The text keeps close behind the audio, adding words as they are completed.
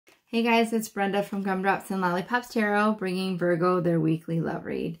Hey guys, it's Brenda from Gumdrops and Lollipops Tarot, bringing Virgo their weekly love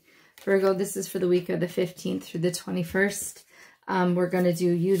read. Virgo, this is for the week of the 15th through the 21st. We're going to do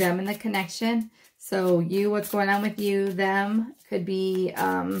you, them, and the connection. So you, what's going on with you, them, could be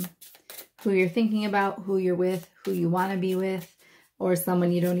who you're thinking about, who you're with, who you want to be with, or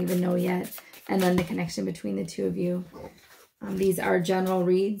someone you don't even know yet. And then the connection between the two of you. These are general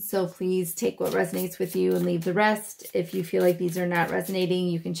reads, so please take what resonates with you and leave the rest. If you feel like these are not resonating,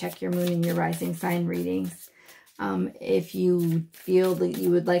 you can check your moon and your rising sign readings. If you feel that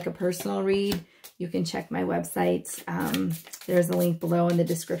you would like a personal read, you can check my website. There's a link below in the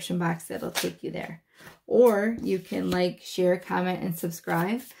description box that'll take you there. Or you can like, share, comment, and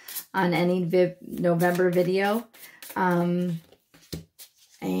subscribe on any November video. And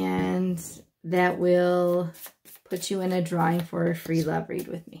that will put you in a drawing for a free love read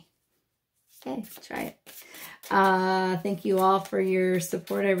with me. Okay, try it. Thank you all for your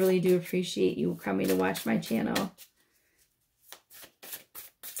support. I really do appreciate you coming to watch my channel.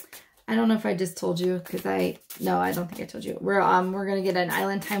 I don't know if I just told you, because no, I don't think I told you. We're gonna get an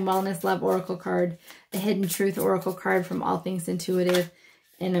Island Time Wellness Love Oracle card, a Hidden Truth Oracle card from All Things Intuitive,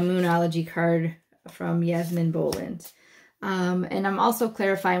 and a Moonology card from Yasmin, Boland. And I'm also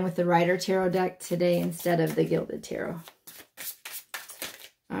clarifying with the Rider Tarot deck today instead of the Guilded Tarot.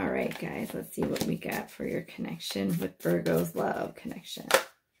 All right, guys, let's see what we got for your connection with Virgo's love connection.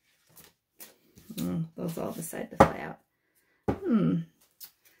 Those all decide to fly out.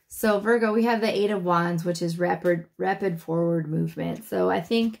 So Virgo, we have the Eight of Wands, which is rapid forward movement. So I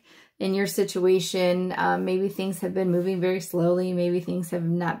think in your situation, maybe things have been moving very slowly. Maybe things have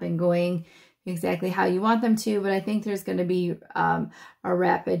not been going exactly how you want them to, but I think there's going to be a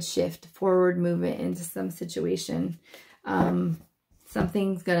rapid shift, forward movement into some situation.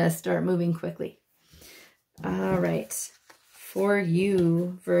 Something's going to start moving quickly. All right. For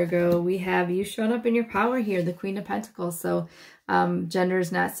you, Virgo, we have you showing up in your power here, the Queen of Pentacles. So gender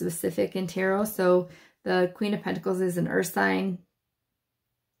is not specific in tarot. So the Queen of Pentacles is an earth sign.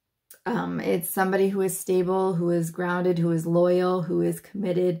 It's somebody who is stable, who is grounded, who is loyal, who is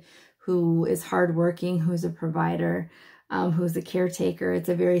committed, who is hardworking, who's a provider, who's a caretaker. It's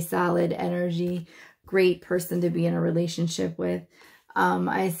a very solid energy, great person to be in a relationship with.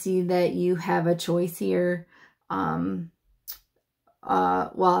 I see that you have a choice here. Well,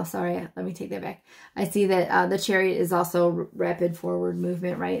 sorry, let me take that back. I see that the Chariot is also rapid forward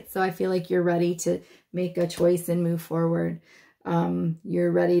movement, right? So I feel like you're ready to make a choice and move forward.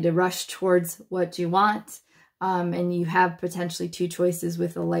 You're ready to rush towards what you want. And you have potentially two choices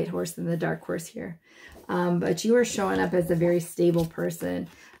with the light horse and the dark horse here. But you are showing up as a very stable person.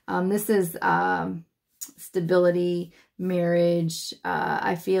 This is stability, marriage.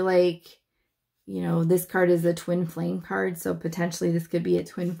 I feel like, you know, this card is a twin flame card. So potentially this could be a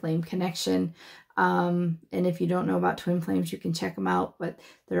twin flame connection. And if you don't know about twin flames, you can check them out. But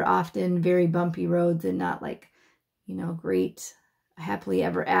they're often very bumpy roads and not like, you know, great happily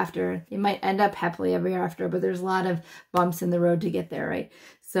ever after. It might end up happily ever after, but there's a lot of bumps in the road to get there, right?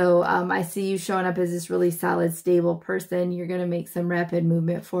 So I see you showing up as this really solid, stable person. You're going to make some rapid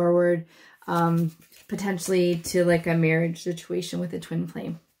movement forward, potentially to like a marriage situation with a twin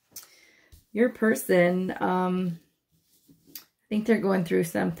flame. Your person, I think they're going through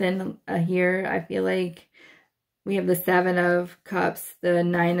something here. I feel like we have the Seven of Cups, the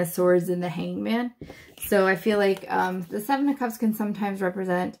Nine of Swords, and the Hangman. So I feel like the Seven of Cups can sometimes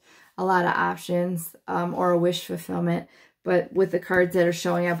represent a lot of options or a wish fulfillment. But with the cards that are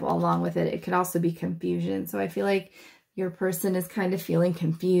showing up along with it, it could also be confusion. So I feel like your person is kind of feeling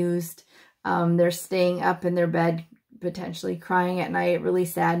confused. They're staying up in their bed, potentially crying at night, really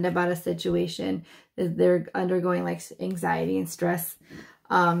saddened about a situation. They're undergoing like anxiety and stress.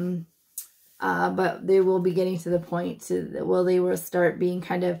 But they will be getting to the point they will start being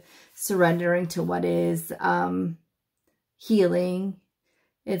kind of surrendering to what is healing.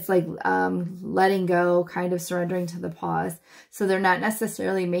 It's like letting go, kind of surrendering to the pause. So they're not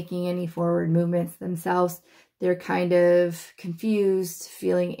necessarily making any forward movements themselves. They're kind of confused,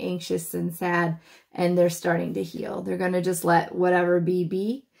 feeling anxious and sad, and they're starting to heal. They're going to just let whatever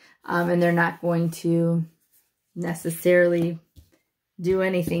be, and they're not going to necessarily do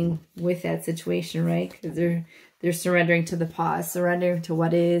anything with that situation, right? Because they're surrendering to the pause, surrendering to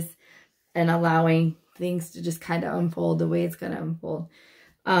what is, and allowing things to just kind of unfold the way it's going to unfold.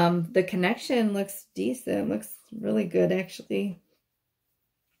 The connection looks decent, looks really good actually.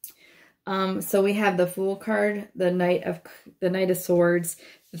 So we have the Fool card, the Knight of Swords,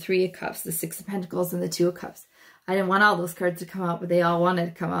 the Three of Cups, the Six of Pentacles, and the Two of Cups. I didn't want all those cards to come out, but they all wanted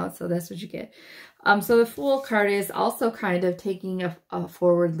to come out, so that's what you get. So the Fool card is also kind of taking a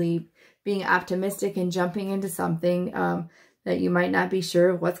forward leap, being optimistic and jumping into something that you might not be sure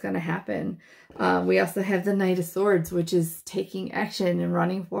of what's going to happen. We also have the Knight of Swords, which is taking action and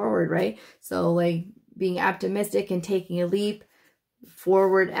running forward, right? So like being optimistic and taking a leap,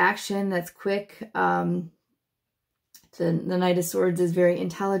 forward action that's quick. The Knight of Swords is very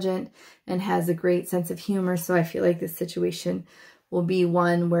intelligent and has a great sense of humor. So I feel like this situation will be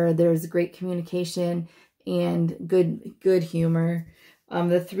one where there's great communication and good humor.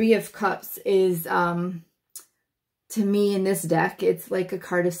 The Three of Cups is, to me in this deck, it's like a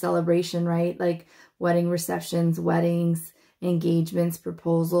card of celebration, right? Like wedding receptions, weddings, engagements,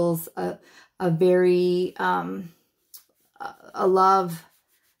 proposals, a very, a love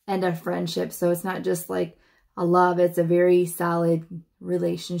and a friendship. So it's not just like a love, it's a very solid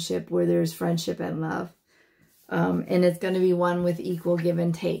relationship where there's friendship and love. And it's going to be one with equal give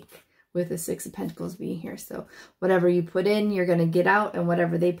and take, with the Six of Pentacles being here. So whatever you put in, you're going to get out, and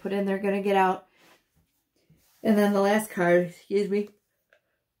whatever they put in, they're going to get out. And then the last card, excuse me.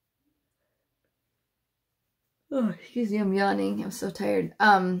 Oh, excuse me, I'm yawning. I'm so tired.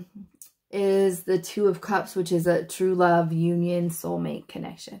 Is the Two of Cups, which is a true love, union, soulmate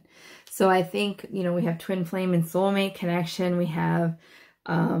connection. So I think, you know, we have twin flame and soulmate connection. We have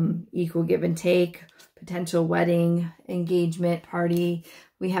equal give and take, potential wedding, engagement, party.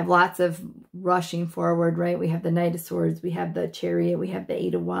 We have lots of rushing forward, right? We have the Knight of Swords, we have the Chariot, we have the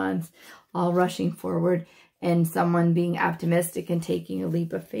Eight of Wands, all rushing forward, and someone being optimistic and taking a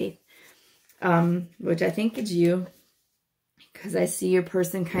leap of faith, which I think is you, because I see your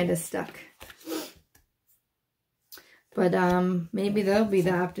person kind of stuck. But maybe they'll be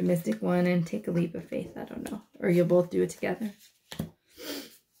the optimistic one and take a leap of faith. I don't know. Or you'll both do it together. I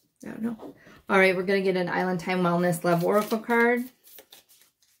don't know. All right, we're going to get an Island Time Wellness Love Oracle card.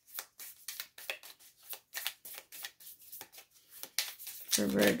 For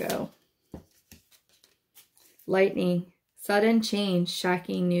Virgo. Lightning, sudden change,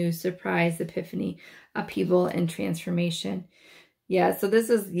 shocking news, surprise, epiphany, upheaval, and transformation. Yeah, so this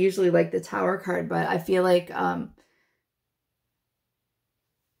is usually like the Tower card, but I feel like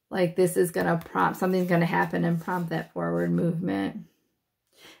this is going to prompt, something's going to happen and prompt that forward movement.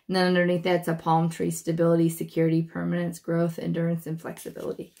 And then underneath that's a palm tree, stability, security, permanence, growth, endurance, and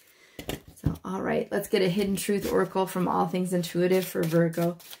flexibility. So, all right, let's get a Hidden Truth Oracle from All Things Intuitive for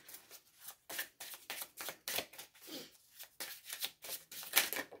Virgo.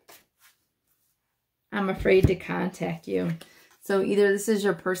 I'm afraid to contact you. So either this is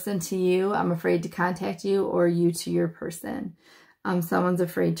your person to you, I'm afraid to contact you, or you to your person. Someone's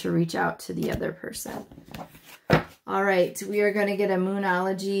afraid to reach out to the other person. All right, we are going to get a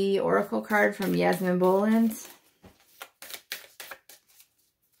Moonology Oracle card from Yasmin Boland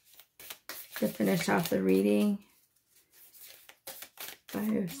to finish off the reading. I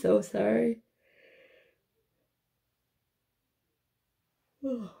am so sorry.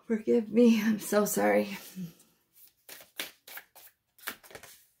 Oh, forgive me. I'm so sorry.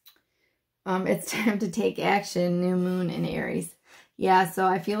 It's time to take action. New moon in Aries. Yeah, so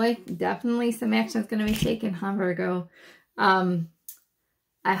I feel like definitely some action is going to be taken, huh, Virgo? I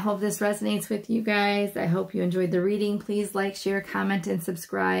hope this resonates with you guys. I hope you enjoyed the reading. Please like, share, comment, and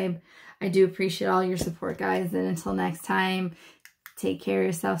subscribe. I do appreciate all your support, guys. And until next time, take care of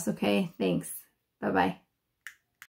yourselves, okay? Thanks. Bye-bye.